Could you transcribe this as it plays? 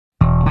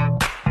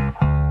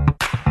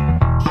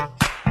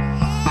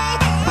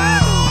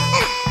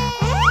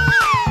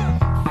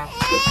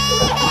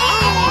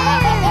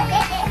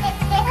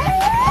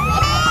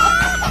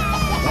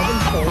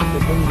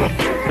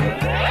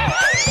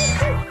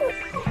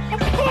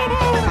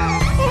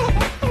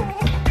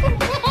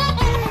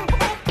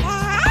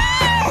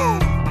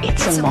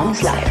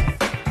Mom's Life.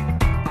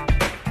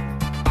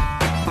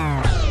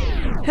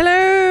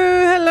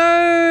 Hello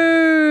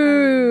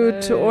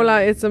to all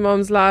our It's a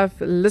Mom's Life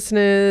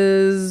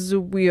listeners.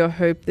 We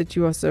hope that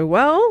you are so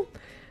well.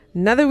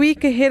 Another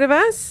week ahead of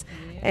us,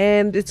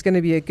 and it's going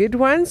to be a good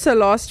one. So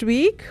last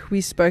week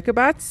we spoke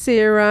about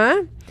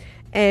Sarah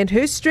and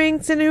her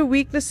strengths and her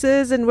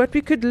weaknesses and what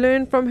we could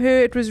learn from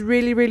her. It was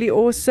really, really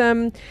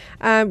awesome.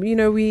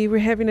 We were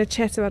having a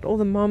chat about all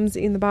the moms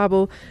in the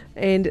Bible,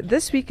 and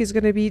this week is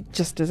going to be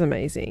just as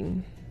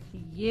amazing.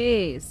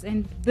 Yes,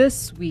 and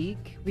this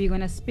week we're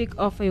going to speak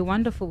of a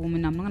wonderful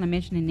woman. I'm not going to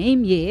mention her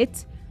name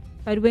yet,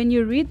 but when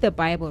you read the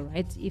Bible,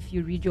 right, if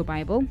you read your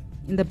Bible,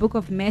 in the book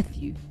of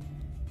Matthew,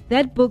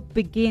 that book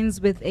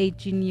begins with a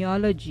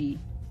genealogy.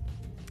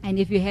 And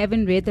if you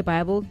haven't read the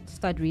Bible,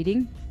 start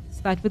reading.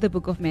 Start with the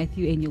book of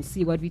Matthew and you'll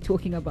see what we're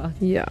talking about.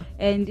 Yeah.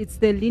 And it's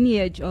the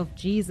lineage of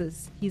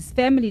Jesus, his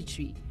family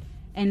tree.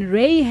 And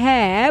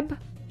Rahab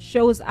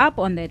shows up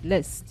on that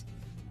list.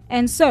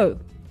 And so,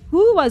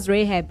 who was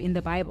Rahab in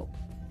the Bible?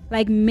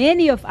 Like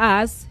many of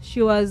us,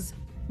 she was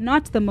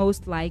not the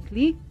most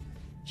likely.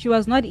 She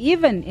was not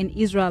even an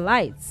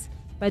Israelite.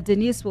 But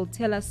Denise will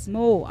tell us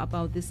more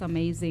about this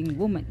amazing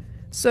woman.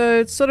 So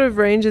it sort of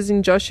ranges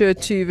in Joshua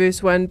 2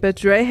 verse 1,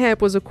 but Rahab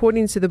was,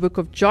 according to the book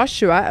of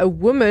Joshua, a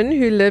woman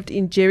who lived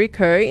in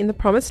Jericho in the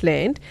Promised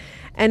Land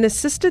and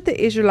assisted the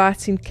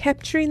Israelites in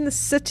capturing the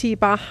city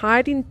by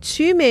hiding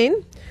two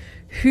men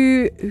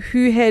who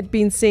had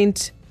been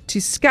sent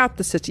to scout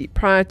the city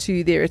prior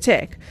to their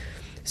attack.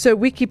 So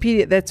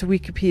that's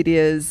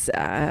Wikipedia's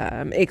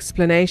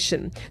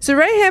explanation. So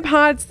Rahab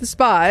hides the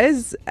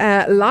spies,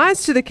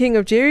 lies to the king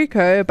of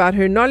Jericho about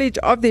her knowledge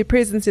of their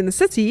presence in the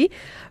city,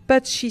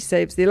 but she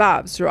saves their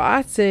lives,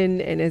 right?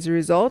 And as a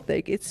result,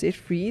 they get set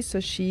free. So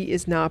she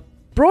is now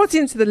brought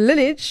into the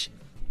lineage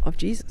of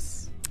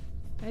Jesus.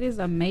 That is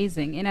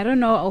amazing. And I don't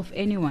know of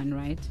anyone,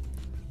 right,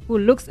 who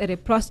looks at a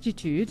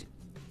prostitute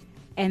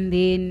and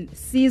then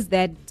sees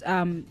that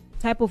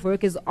type of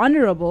work as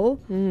honorable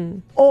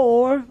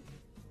or...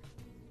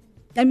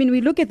 I mean,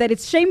 we look at that,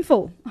 it's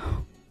shameful.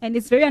 And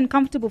it's very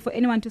uncomfortable for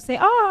anyone to say,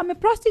 oh, I'm a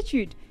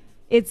prostitute.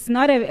 It's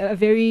not a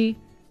very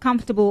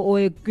comfortable or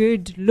a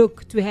good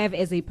look to have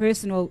as a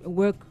person or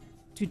work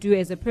to do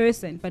as a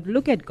person. But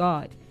look at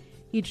God.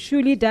 He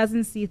truly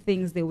doesn't see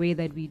things the way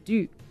that we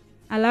do.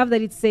 I love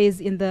that it says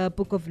in the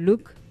book of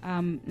Luke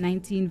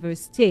 19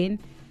 verse 10,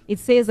 it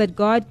says that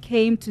God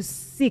came to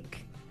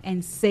seek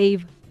and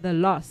save the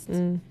lost.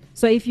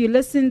 So if you're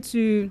listening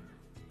to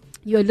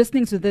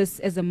this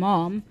as a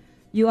mom,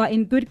 you are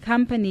in good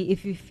company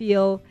if you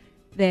feel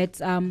that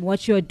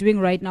what you're doing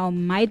right now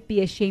might be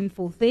a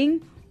shameful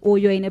thing, or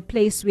you're in a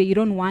place where you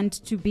don't want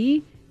to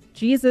be.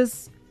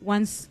 Jesus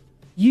wants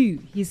you.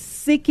 He's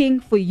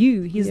seeking for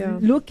you. He's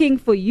looking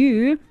for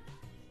you,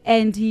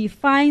 and he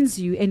finds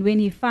you. And when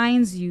he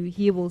finds you,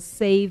 he will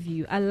save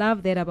you. I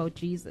love that about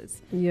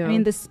Jesus. Yeah. I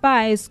mean, the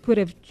spies could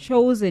have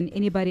chosen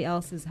anybody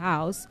else's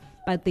house,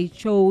 but they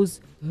chose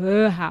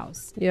her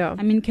house. Yeah.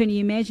 I mean, can you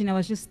imagine? I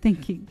was just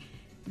thinking,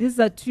 these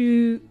are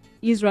two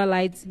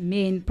Israelite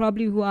men,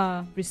 probably who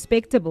are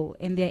respectable,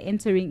 and they're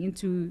entering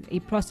into a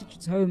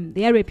prostitute's home.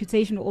 Their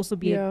reputation will also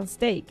be at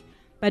stake.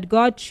 But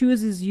God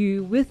chooses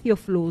you with your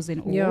flaws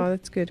and all. Yeah,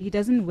 that's good. He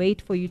doesn't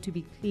wait for you to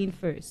be clean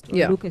first or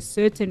Yeah. look a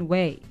certain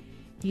way.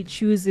 He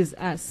chooses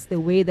us the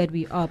way that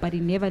we are, but he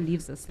never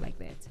leaves us like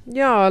that.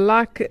 Yeah,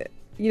 like,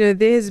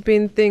 there's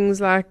been things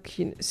like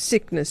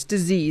sickness,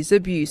 disease,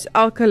 abuse,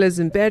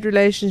 alcoholism, bad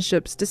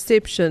relationships,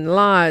 deception,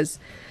 lies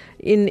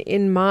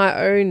in my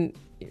own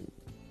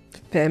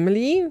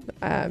family,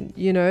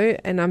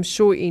 and I'm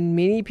sure in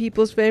many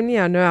people's family.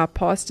 I know our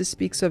pastor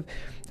speaks of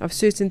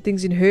certain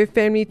things in her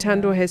family.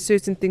 Tando has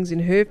certain things in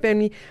her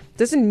family.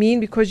 Doesn't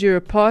mean because you're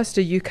a pastor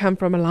you come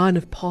from a line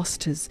of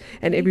pastors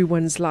and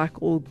everyone's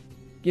like all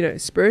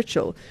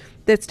spiritual.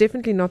 That's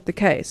definitely not the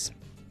case.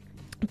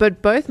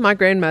 But both my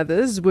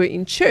grandmothers were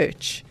in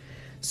church,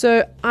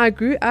 so I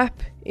grew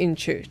up in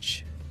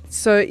church.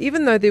 So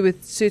even though there were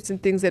certain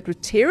things that were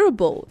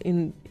terrible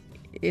in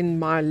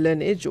my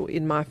lineage or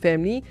in my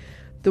family,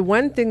 the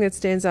one thing that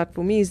stands out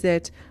for me is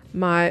that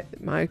my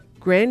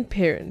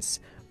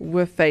grandparents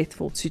were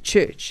faithful to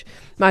church.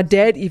 My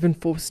dad even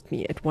forced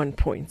me at one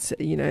point,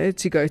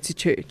 to go to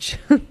church.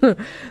 Good on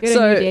you,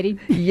 Daddy.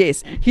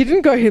 Yes, he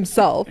didn't go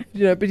himself,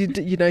 but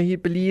he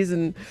believes,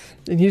 and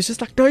he was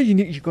just like, no,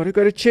 you got to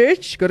go to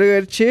church. You got to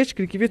go to church.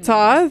 Got to give your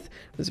tithe.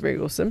 It was very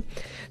awesome.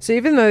 So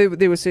even though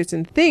there were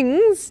certain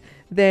things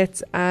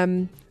that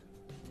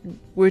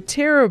were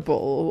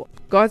terrible,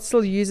 God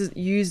still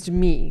used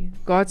me.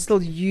 God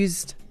still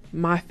used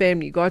my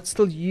family. God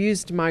still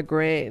used my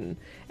gran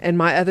and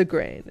my other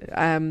gran.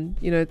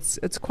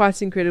 It's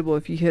quite incredible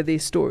if you hear their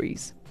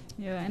stories.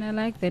 Yeah, and I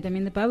like that. I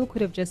mean, the Bible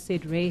could have just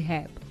said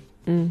Rahab,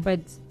 but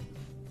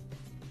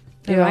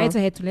the Yeah. writer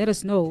had to let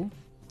us know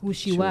who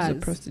she was. a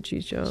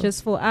prostitute, yeah.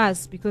 Just for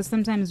us, because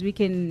sometimes we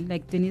can,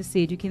 like Denise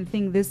said, you can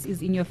think this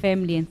is in your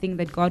family and think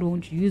that God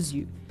won't use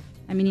you.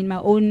 I mean, in my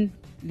own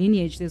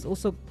lineage, there's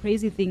also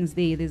crazy things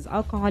there. There's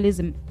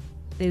alcoholism,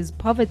 there's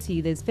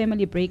poverty, there's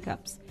family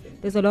breakups.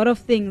 There's a lot of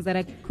things that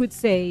I could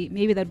say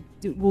maybe that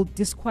will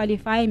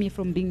disqualify me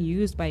from being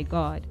used by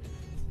God.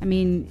 I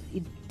mean,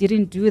 it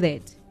didn't do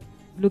that.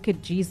 Look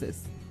at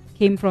Jesus.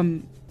 Came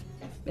from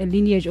a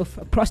lineage of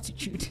a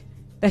prostitute.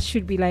 That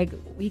should be like,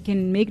 he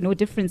can make no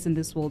difference in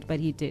this world, but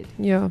he did.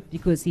 Yeah.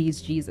 Because he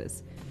is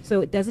Jesus.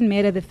 So it doesn't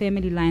matter the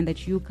family line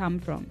that you come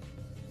from.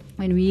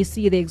 When we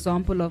see the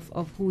example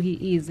of who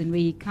he is and where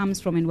he comes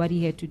from and what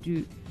he had to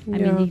do, I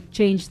mean, he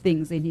changed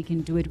things, and he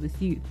can do it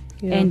with you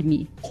and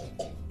me.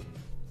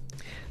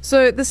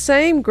 So the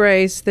same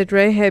grace that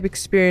Rahab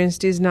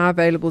experienced is now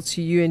available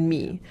to you and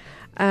me.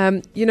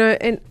 You know,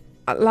 and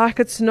like,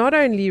 it's not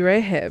only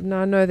Rahab.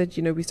 Now I know that,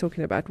 you know, we're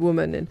talking about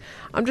women, and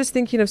I'm just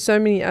thinking of so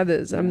many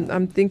others.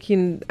 I'm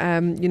thinking,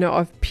 you know,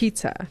 of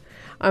Peter.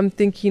 I'm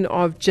thinking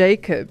of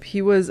Jacob. He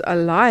was a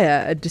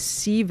liar, a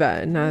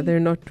deceiver. Now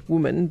they're not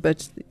women,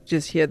 but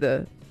just hear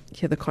the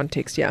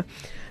context. Yeah,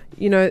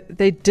 you know,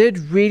 they did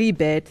really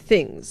bad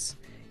things,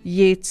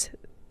 yet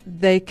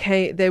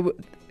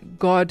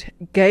God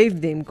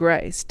gave them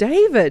grace.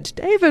 David,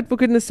 for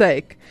goodness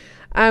sake,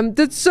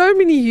 did so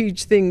many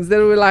huge things that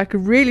were like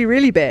really,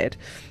 really bad,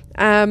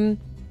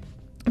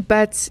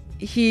 but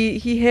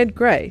he had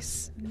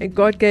grace. And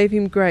God gave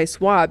him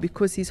grace. Why?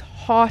 Because his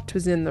heart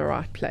was in the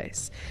right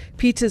place.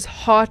 Peter's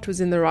heart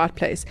was in the right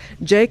place.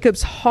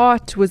 Jacob's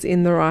heart was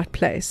in the right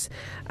place.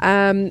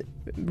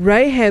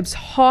 Rahab's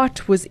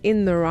heart was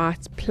in the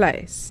right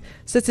place.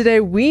 So today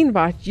we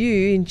invite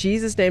you in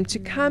Jesus' name to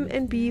come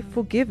and be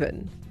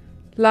forgiven.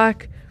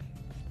 Like,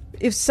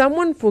 if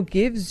someone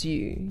forgives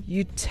you,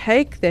 you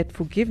take that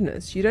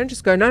forgiveness. You don't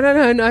just go, no,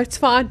 it's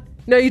fine.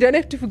 No, you don't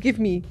have to forgive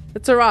me.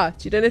 It's all right.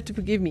 You don't have to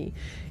forgive me.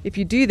 If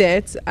you do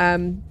that,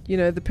 you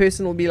know, the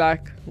person will be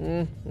like,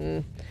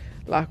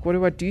 like, what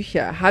do I do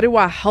here? How do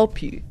I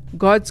help you?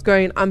 God's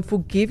going, I'm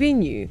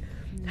forgiving you.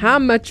 How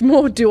much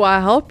more do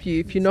I help you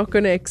if you're not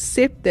going to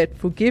accept that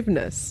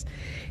forgiveness?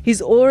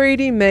 He's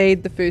already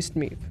made the first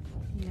move.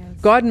 Yes.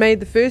 God made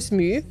the first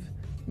move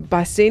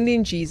by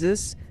sending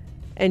Jesus,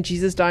 and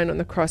Jesus dying on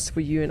the cross for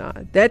you and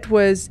I. That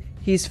was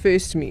his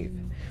first move.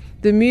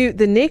 The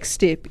next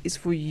step is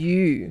for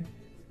you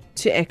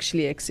to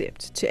actually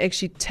accept, to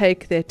actually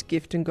take that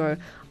gift and go,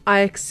 I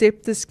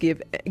accept this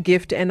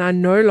gift, and I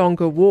no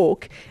longer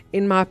walk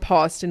in my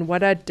past and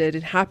what I did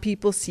and how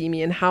people see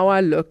me and how I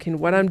look and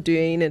what I'm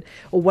doing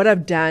or what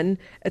I've done.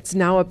 It's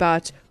now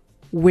about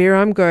where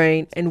I'm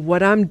going and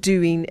what I'm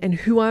doing and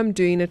who I'm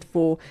doing it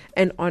for,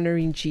 and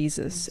honoring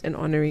Jesus and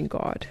honoring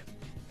God.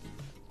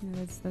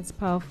 That's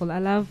powerful. I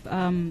love,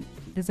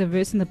 there's a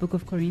verse in the book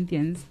of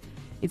Corinthians.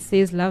 It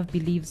says, love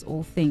believes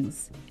all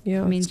things.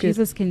 Yeah, I mean,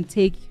 Jesus can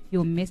take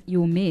your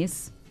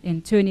mess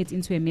and turn it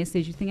into a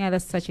message. You think,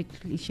 that's such a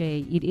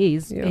cliche. It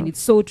is, and it's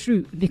so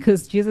true,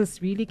 because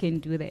Jesus really can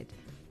do that.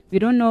 We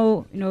don't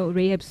know,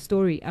 Rahab's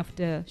story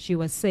after she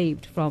was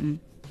saved from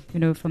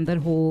that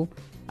whole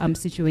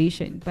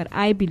situation. But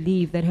I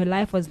believe that her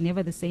life was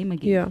never the same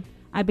again. Yeah.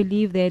 I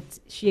believe that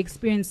she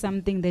experienced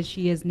something that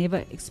she has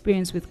never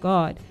experienced with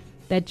God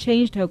that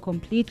changed her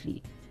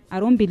completely. I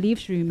don't believe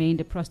she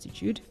remained a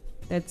prostitute.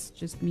 That's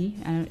just me.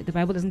 The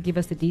Bible doesn't give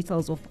us the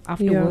details of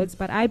afterwards,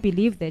 but I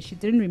believe that she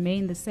didn't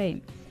remain the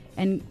same.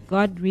 And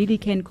God really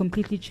can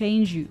completely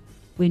change you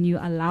when you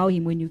allow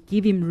him, when you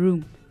give him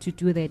room to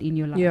do that in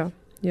your life.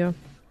 Yeah.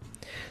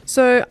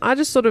 So I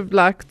just sort of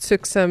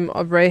took some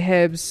of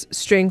Rahab's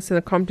strengths and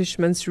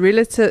accomplishments.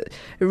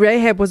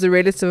 Rahab was a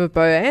relative of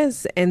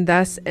Boaz, and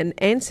thus an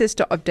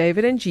ancestor of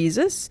David and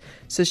Jesus.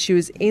 So she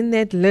was in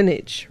that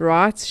lineage,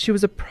 right? She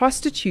was a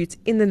prostitute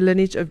in the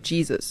lineage of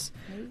Jesus.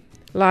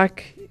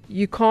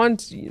 You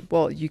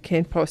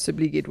can't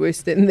possibly get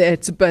worse than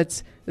that,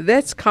 but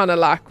that's kind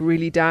of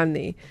really down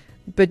there.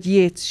 But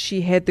yet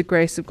she had the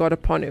grace of God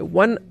upon her.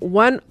 One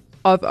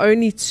of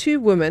only 2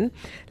 women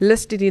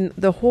listed in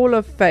the Hall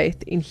of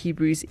Faith in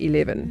Hebrews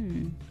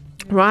 11.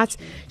 Right?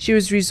 She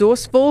was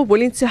resourceful,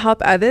 willing to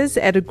help others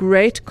at a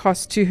great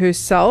cost to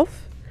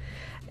herself.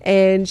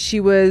 And she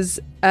was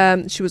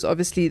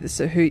obviously,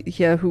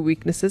 her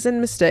weaknesses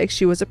and mistakes.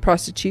 She was a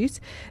prostitute.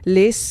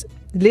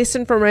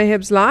 Lesson from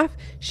Rahab's life: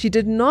 she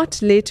did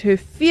not let her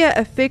fear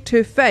affect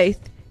her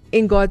faith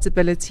in God's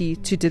ability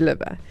to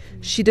deliver.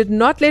 She did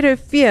not let her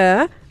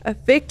fear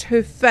affect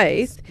her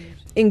faith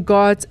in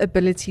God's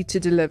ability to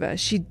deliver.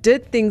 She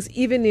did things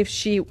even if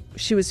she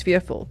was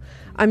fearful.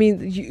 I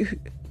mean,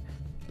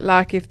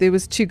 if there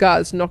was 2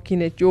 guys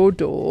knocking at your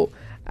door,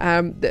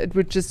 it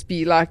would just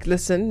be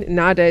listen,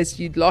 nowadays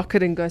you'd lock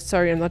it and go,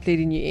 sorry, I'm not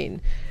letting you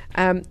in.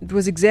 It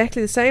was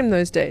exactly the same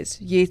those days.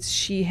 Yet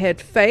she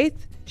had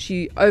faith.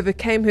 She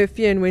overcame her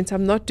fear and went,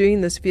 I'm not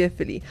doing this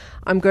fearfully.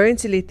 I'm going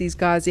to let these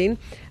guys in,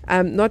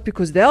 not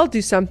because they'll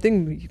do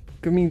something.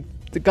 I mean,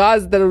 the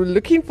guys that are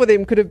looking for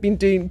them could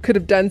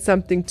have done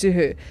something to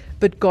her,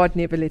 but God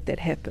never let that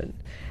happen.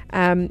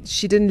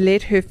 She didn't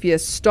let her fear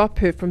stop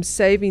her from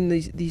saving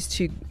these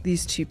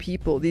two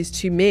people, these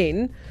 2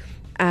 men,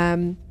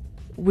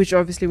 which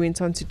obviously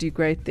went on to do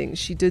great things.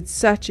 She did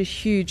such a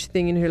huge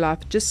thing in her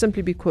life just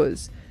simply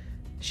because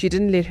she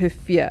didn't let her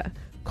fear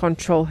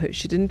control her.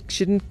 She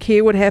didn't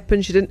care what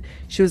happened.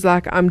 She was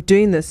like, I'm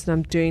doing this and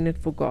I'm doing it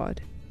for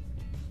God.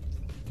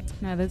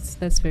 No,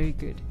 that's very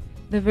good.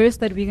 The verse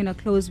that we're going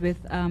to close with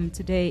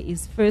today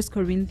is 1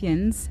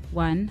 Corinthians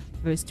 1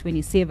 verse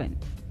 27.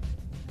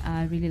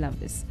 I really love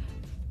this.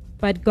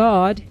 But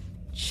God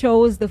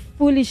chose the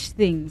foolish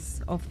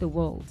things of the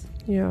world.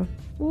 Yeah.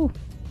 Ooh.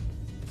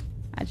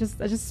 I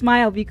just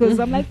smile because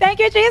I'm like, thank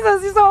you,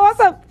 Jesus. You're so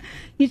awesome.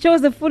 He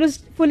chose the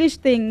foolish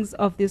things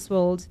of this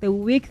world, the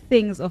weak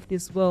things of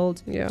this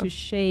world, to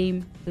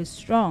shame the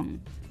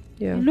strong.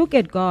 Yeah. And look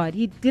at God.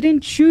 He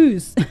didn't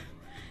choose,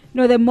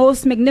 the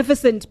most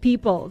magnificent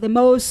people, the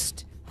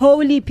most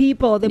holy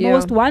people, the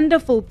most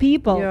wonderful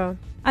people. Yeah.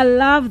 I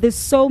love this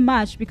so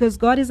much because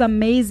God is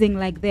amazing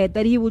like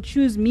that He would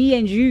choose me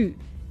and you.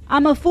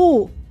 I'm a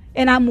fool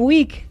and I'm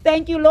weak.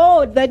 Thank you,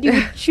 Lord, that you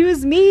would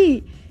choose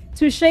me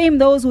to shame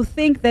those who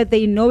think that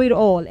they know it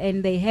all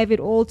and they have it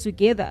all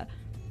together.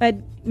 But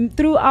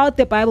throughout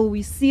the Bible,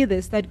 we see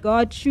this, that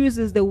God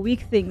chooses the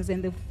weak things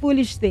and the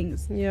foolish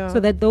things, so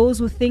that those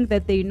who think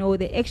that they know,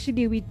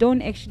 we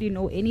don't actually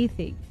know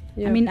anything.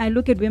 Yeah. I mean, I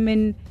look at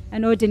women. I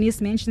know Denise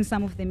mentioned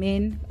some of the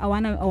men. I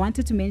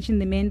wanted to mention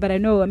the men, but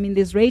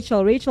there's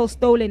Rachel. Rachel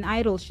stole an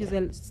idol. She's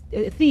a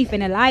thief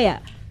and a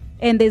liar.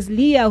 And there's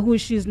Leah, who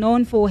she's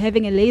known for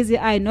having a lazy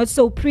eye, not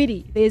so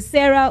pretty. There's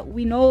Sarah.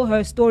 We know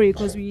her story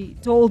because we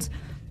told,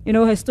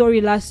 her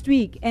story last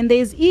week. And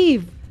there's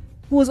Eve,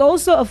 who was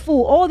also a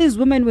fool. All these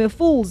women were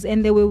fools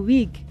and they were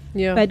weak.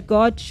 Yeah. But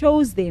God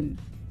chose them.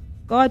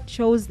 God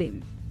chose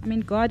them.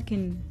 God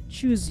can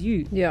choose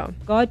you. Yeah.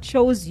 God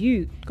chose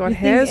you. God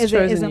has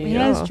chosen you. He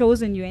has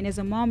chosen you. And as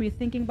a mom, you're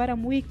thinking, but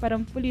I'm weak, but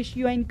I'm foolish.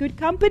 You are in good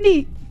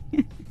company.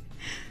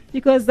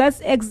 Because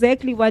that's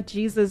exactly what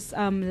Jesus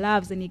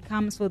loves, and He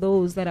comes for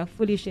those that are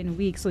foolish and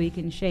weak so He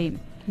can shame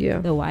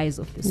the wise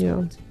of this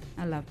world.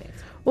 I love that.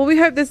 Well, we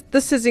hope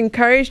this has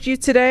encouraged you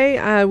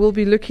today. We'll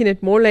be looking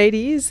at more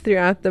ladies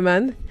throughout the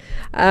month.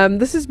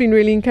 This has been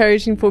really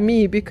encouraging for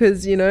me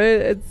because,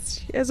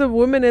 it's, as a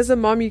woman, as a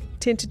mom, you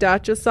tend to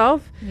doubt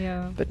yourself.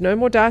 Yeah. But no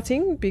more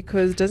doubting,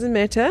 because it doesn't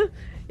matter.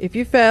 If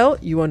you fail,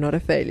 you are not a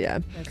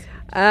failure.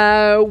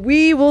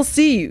 We will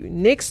see you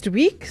next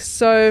week.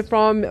 So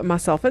from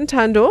myself and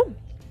Tando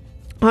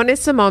on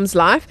SA Mom's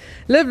Life,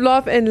 Live,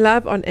 Laugh and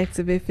Love on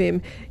Active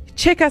FM.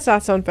 Check us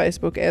out on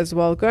Facebook as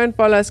well. Go and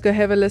follow us. Go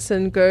have a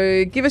listen.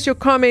 Go give us your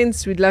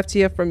comments. We'd love to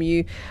hear from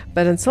you.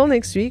 But until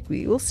next week,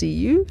 we will see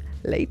you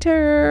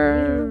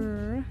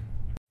later.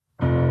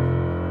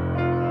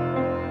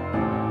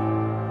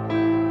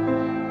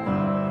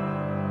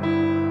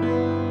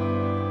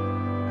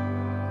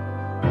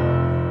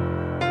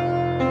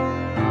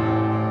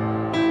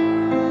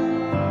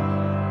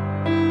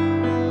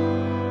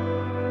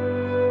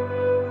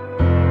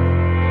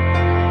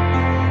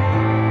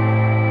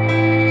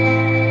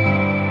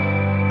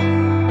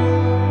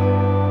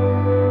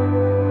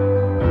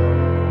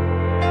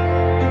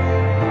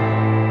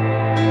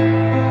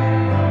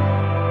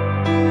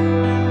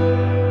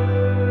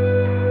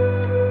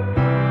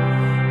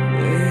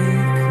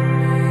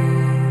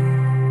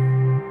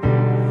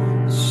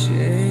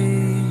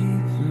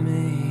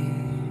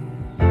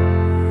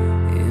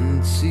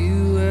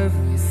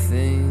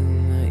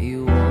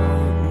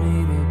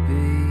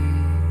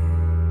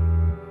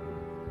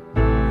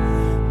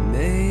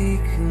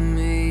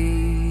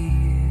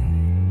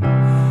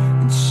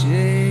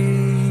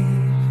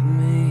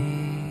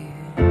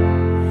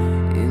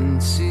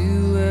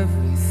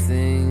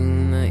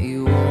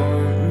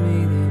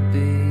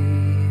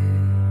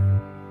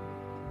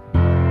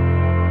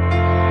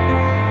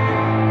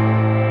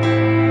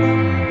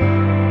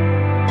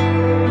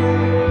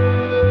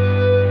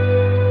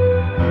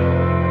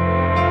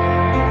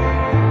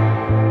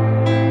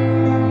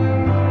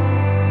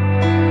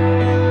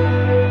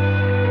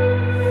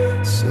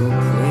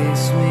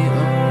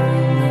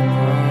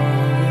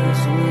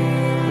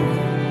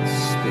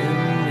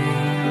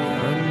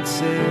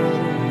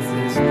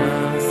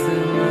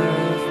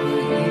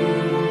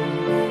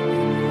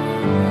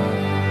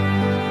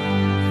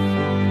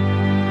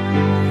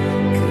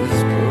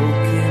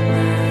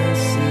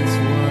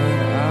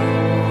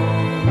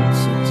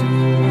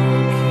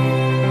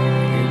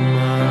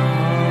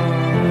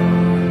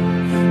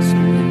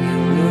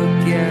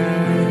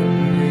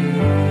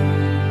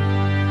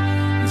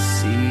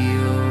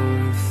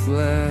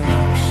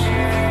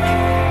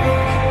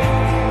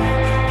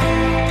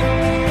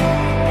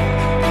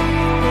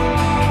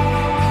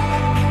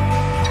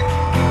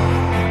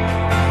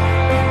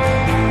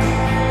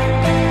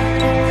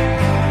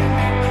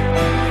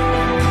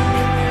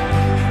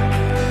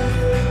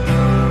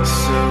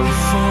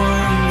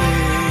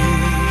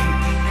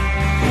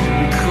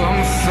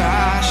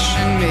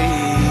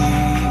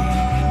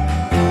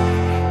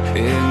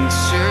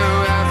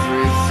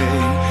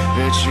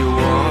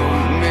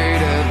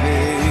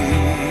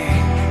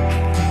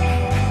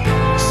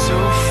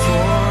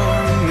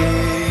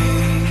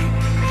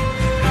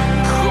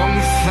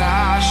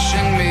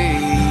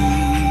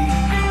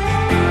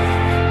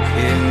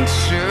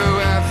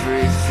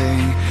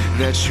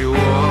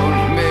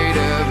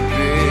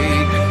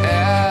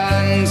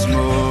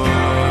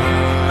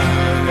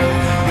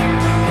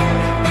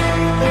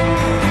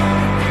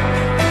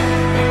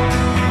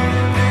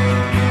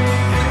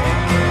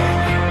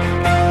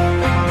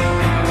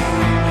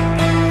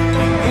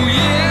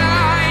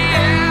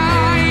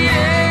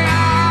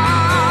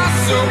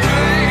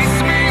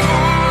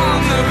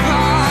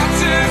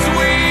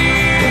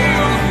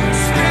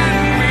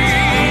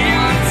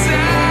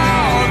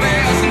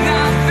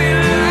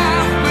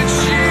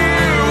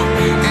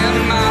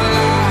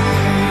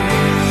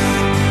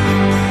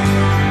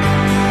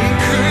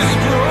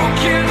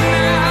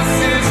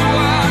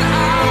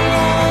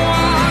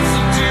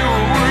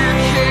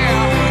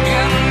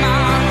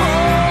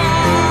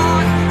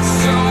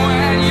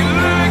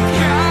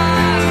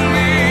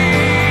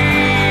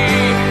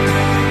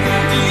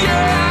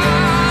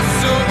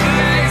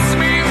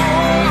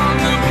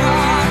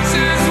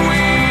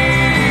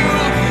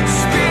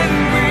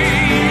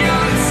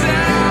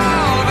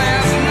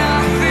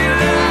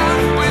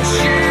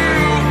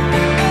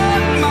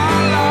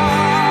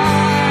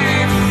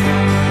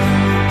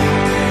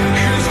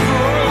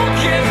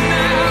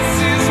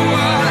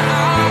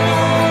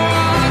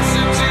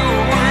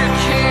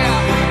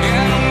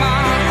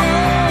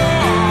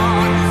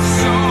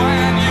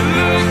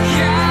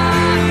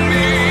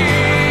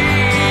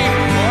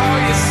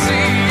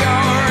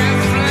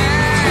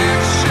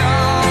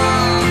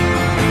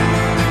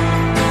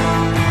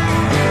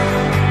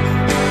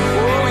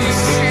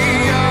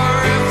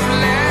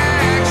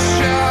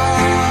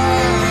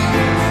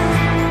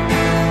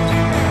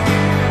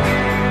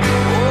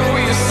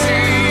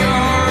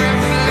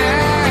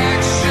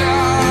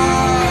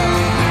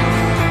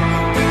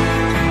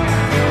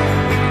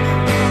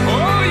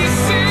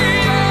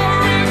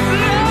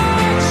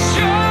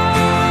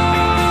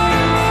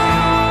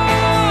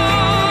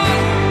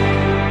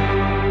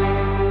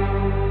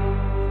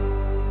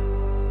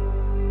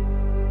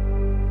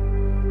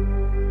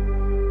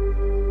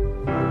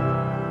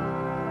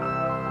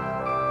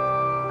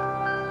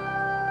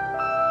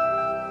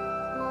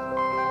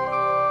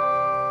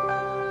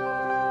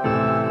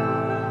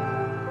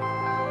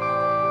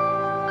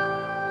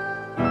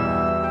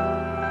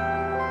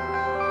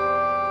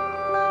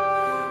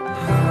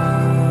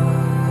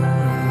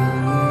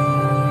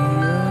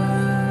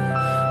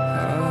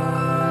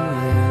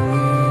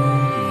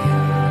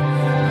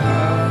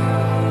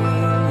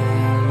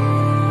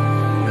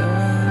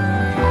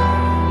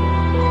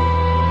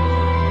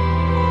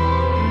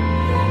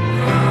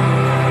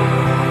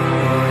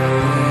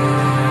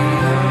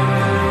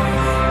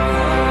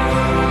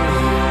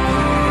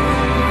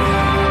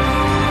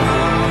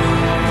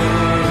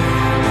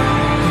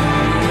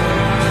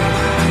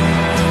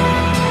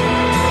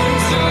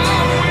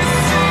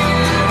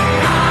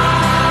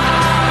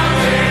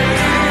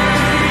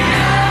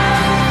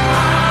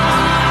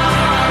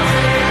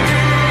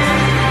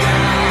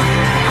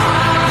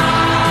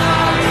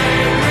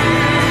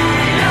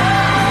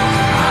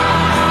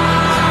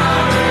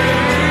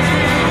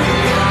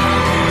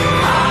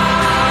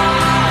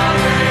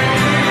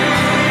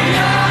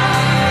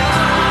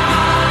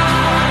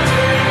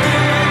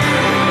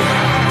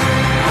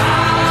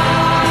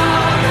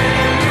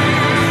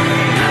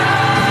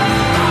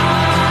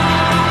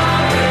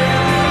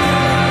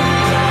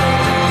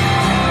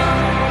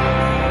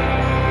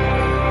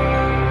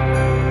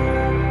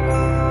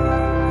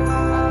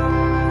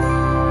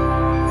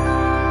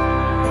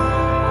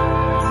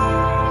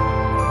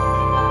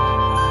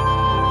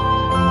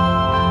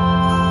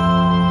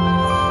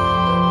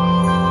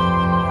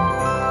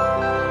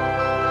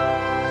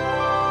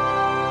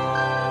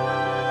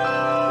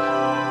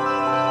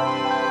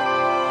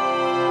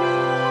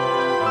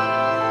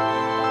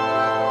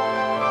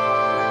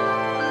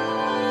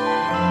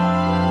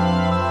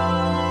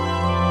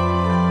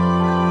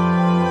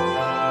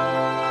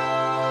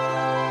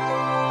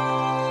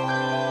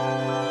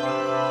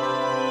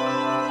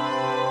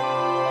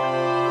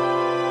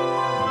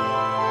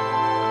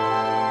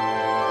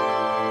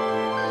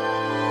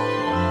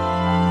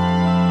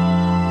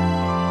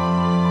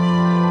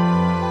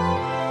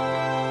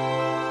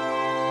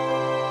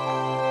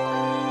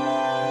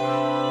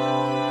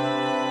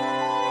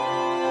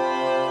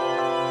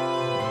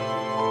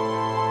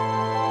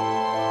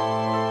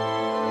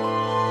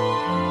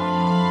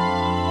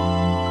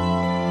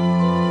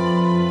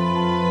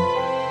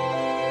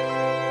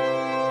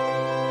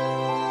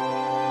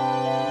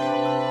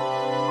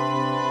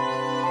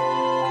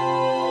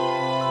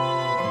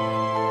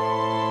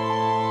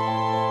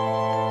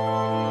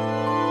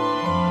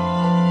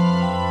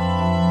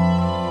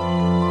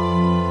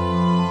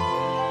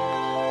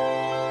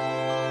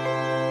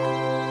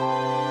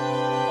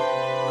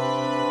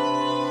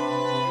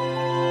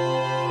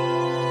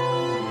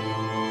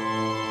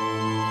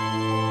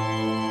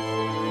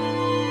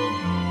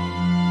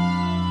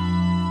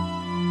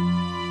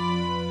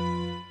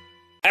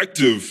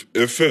 Active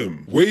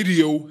FM.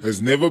 Radio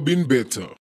has never been better.